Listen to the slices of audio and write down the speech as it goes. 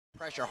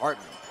Pressure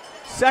Hartman.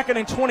 2nd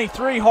and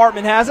 23,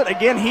 Hartman has it.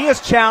 Again, he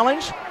is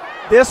challenged.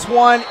 This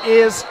one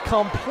is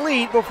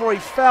complete before he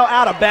fell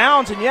out of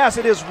bounds. And yes,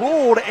 it is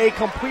ruled a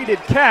completed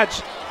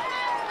catch.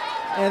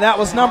 And that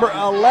was number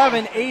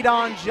 11,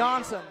 Adon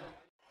Johnson.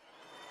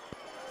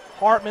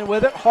 Hartman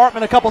with it.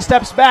 Hartman a couple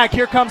steps back.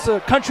 Here comes the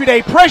Country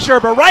Day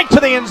pressure, but right to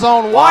the end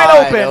zone, wide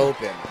open.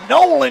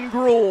 Nolan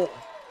Gruhl.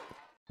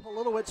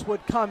 Politowicz would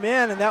come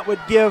in, and that would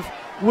give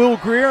Will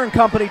Greer and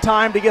company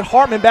time to get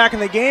Hartman back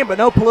in the game, but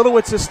no,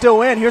 Politowicz is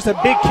still in. Here's a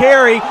big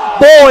carry.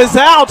 Ball is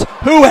out.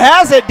 Who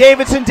has it?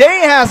 Davidson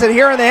Day has it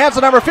here in the hands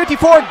of number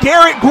 54,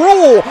 Garrett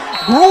Gruhl.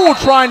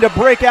 Gruhl trying to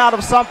break out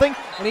of something,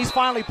 and he's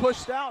finally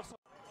pushed out.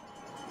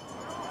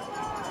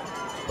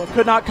 But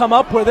could not come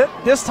up with it.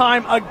 This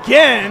time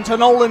again to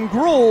Nolan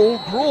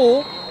Gruhl.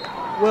 Gruhl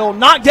will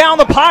knock down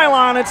the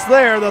pylon. It's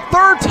there. The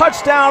 3rd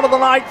touchdown of the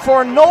night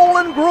for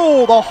Nolan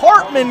Gruhl. The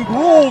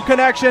Hartman-Gruhl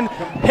connection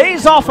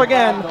pays off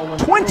again,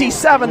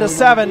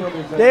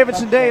 27-7.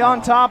 Davidson Day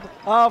on top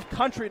of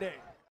Country Day.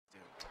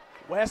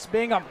 West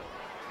Bingham.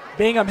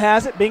 Bingham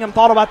has it. Bingham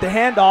thought about the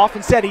handoff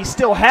and said he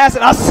still has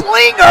it. A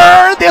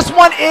slinger! This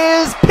one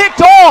is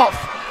picked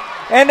off.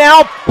 And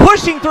now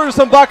pushing through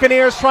some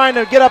Buccaneers, trying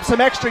to get up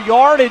some extra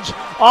yardage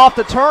off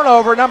the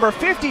turnover. Number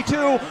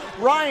 52,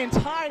 Ryan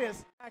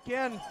Titus. Back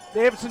in.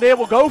 Davidson Day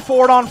will go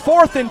for it on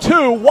 4th and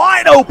 2.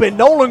 Wide open.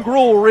 Nolan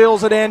Gruhl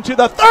reels it in to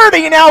the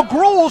 30. Now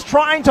Gruhl's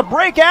trying to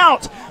break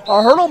out.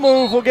 A hurdle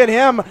move will get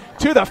him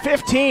to the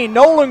 15.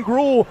 Nolan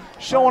Gruhl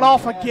showing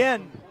off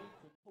again.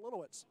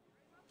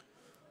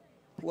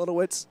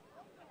 Politowicz.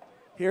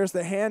 Here's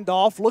the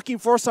handoff, looking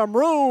for some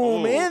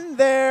room in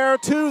there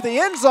to the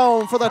end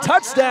zone for the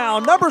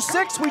touchdown. Number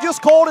 6, we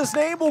just called his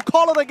name. We'll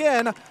call it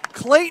again.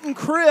 Clayton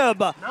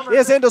Cribb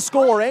is in to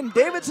score, and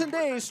Davidson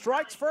Day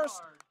strikes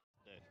first.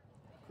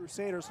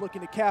 Crusaders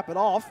looking to cap it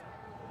off.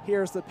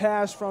 Here's the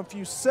pass from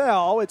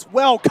Fusel. It's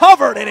well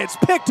covered, and it's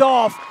picked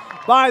off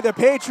by the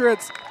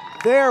Patriots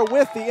there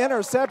with the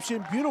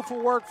interception. Beautiful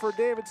work for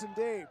Davidson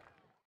Day.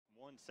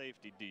 One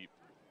safety deep.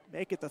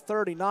 Make it the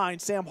 39.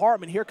 Sam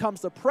Hartman, here comes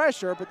the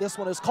pressure, but this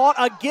one is caught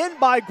again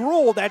by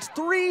Gruhl. That's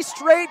 3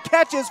 straight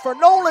catches for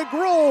Nolan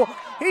Gruhl.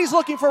 He's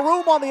looking for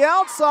room on the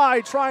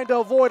outside, trying to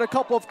avoid a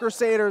couple of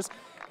Crusaders.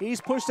 He's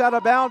pushed out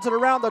of bounds at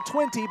around the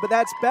 20, but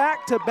that's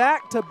back to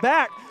back to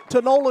back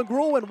to Nolan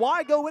Gruhl, and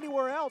why go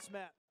anywhere else,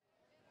 Matt?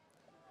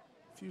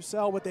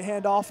 Fusel with the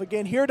handoff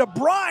again here to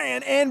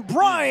Bryant, and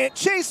Bryant,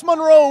 Chase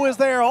Monroe is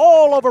there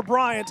all over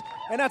Bryant,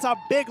 and that's a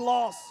big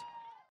loss.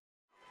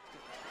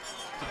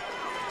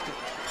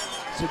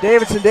 So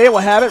Davidson Day will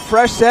have it,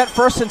 fresh set,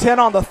 1st and 10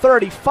 on the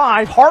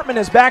 35. Hartman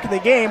is back in the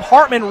game.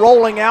 Hartman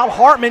rolling out.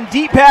 Hartman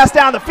deep pass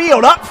down the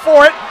field, up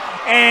for it,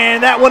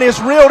 and that one is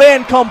reeled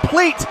in,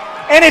 complete,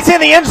 and it's in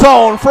the end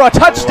zone for a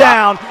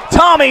touchdown.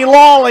 Tommy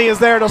Lawley is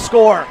there to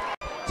score.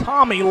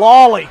 Tommy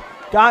Lawley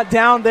got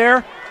down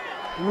there,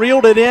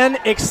 reeled it in,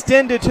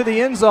 extended to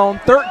the end zone,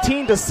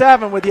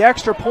 13-7 with the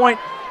extra point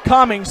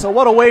coming. So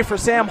what a way for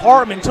Sam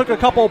Hartman. Took a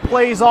couple of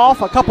plays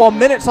off, a couple of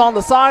minutes on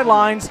the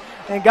sidelines,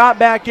 and got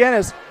back in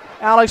as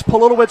Alex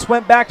Politowicz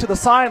went back to the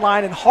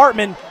sideline, and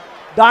Hartman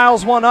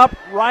dials one up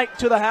right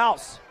to the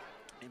house.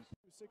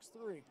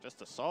 6-3.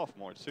 Just a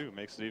sophomore, too,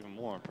 makes it even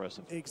more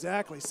impressive.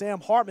 Exactly. Sam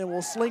Hartman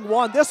will sling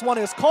one. This one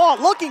is caught,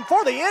 looking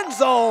for the end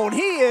zone.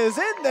 He is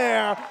in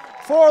there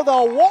for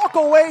the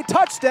walk-away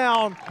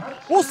touchdown.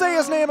 We'll say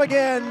his name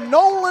again,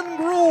 Nolan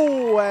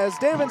Gruhl, as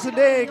Davidson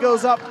Day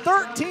goes up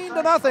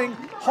 13-0.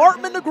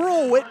 Hartman to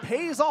Gruhl. It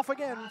pays off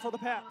again for the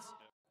Pats.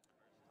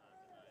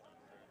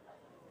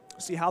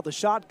 See how the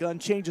shotgun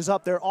changes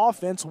up their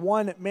offense.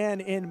 1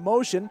 man in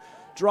motion,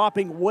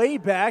 dropping way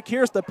back.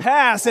 Here's the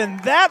pass, and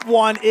that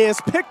one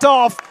is picked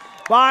off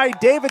by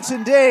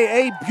Davidson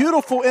Day. A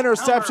beautiful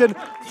interception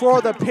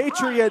for the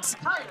Patriots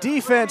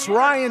defense.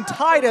 Ryan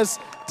Titus.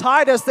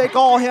 Titus, they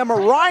call him a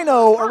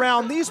rhino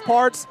around these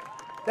parts.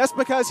 That's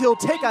because he'll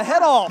take a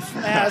head off,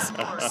 as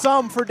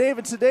some for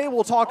Davidson Day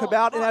will talk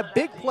about, and a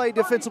big play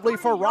defensively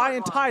for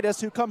Ryan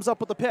Titus, who comes up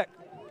with the pick.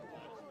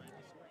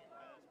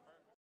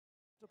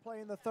 Play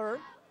in the 3rd.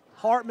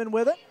 Hartman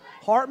with it.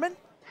 Hartman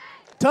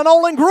to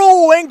Nolan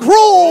Gruhl, and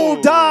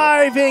Gruhl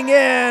diving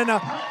in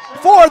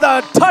for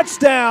the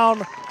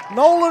touchdown.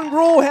 Nolan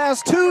Gruhl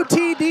has 2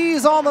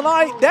 TDs on the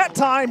night. That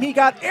time he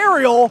got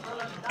aerial,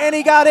 and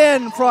he got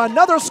in for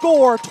another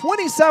score,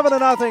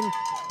 27-0.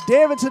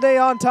 Davidson Day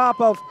on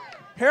top of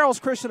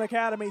Harrells Christian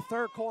Academy,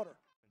 3rd quarter.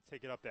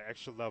 Take it up that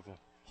extra level.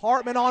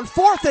 Hartman on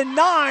 4th and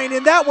 9,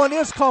 and that one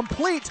is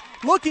complete.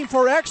 Looking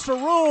for extra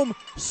room,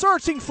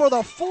 searching for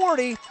the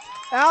 40.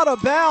 Out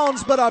of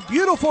bounds, but a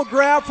beautiful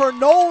grab for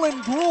Nolan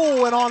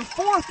Gruhl. And on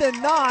 4th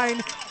and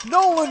 9,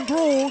 Nolan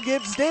Gruhl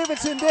gives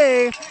Davidson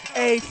Day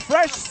a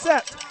fresh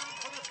set